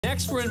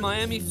Next, we're in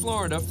Miami,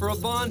 Florida for a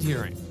bond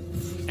hearing.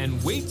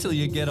 And wait till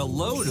you get a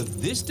load of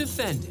this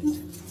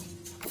defendant.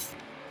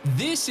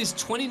 This is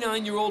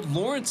 29-year-old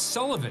Lawrence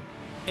Sullivan,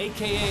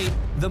 AKA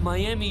the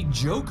Miami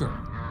Joker,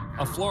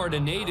 a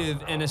Florida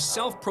native and a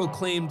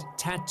self-proclaimed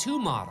tattoo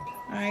model.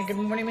 All right, good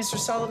morning, Mr.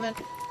 Sullivan.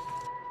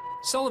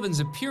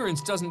 Sullivan's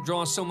appearance doesn't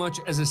draw so much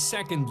as a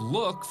second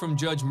look from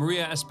Judge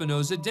Maria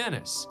Espinoza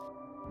Dennis.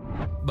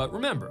 But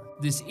remember,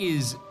 this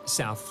is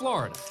South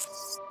Florida,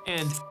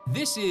 and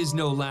this is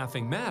no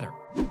laughing matter.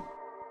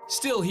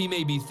 Still, he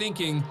may be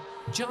thinking,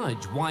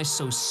 Judge, why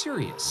so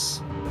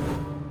serious?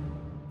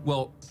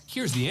 Well,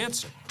 here's the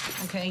answer.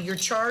 Okay, you're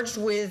charged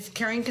with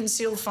carrying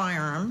concealed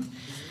firearm,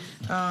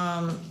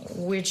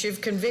 which, if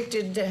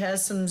convicted,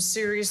 has some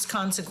serious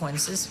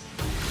consequences.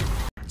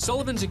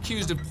 Sullivan's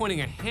accused of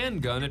pointing a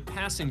handgun at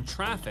passing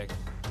traffic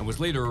and was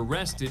later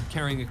arrested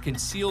carrying a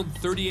concealed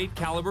 .38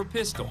 caliber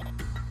pistol.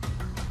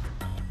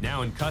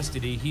 Now in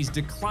custody, he's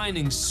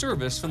declining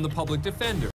service from the public defender.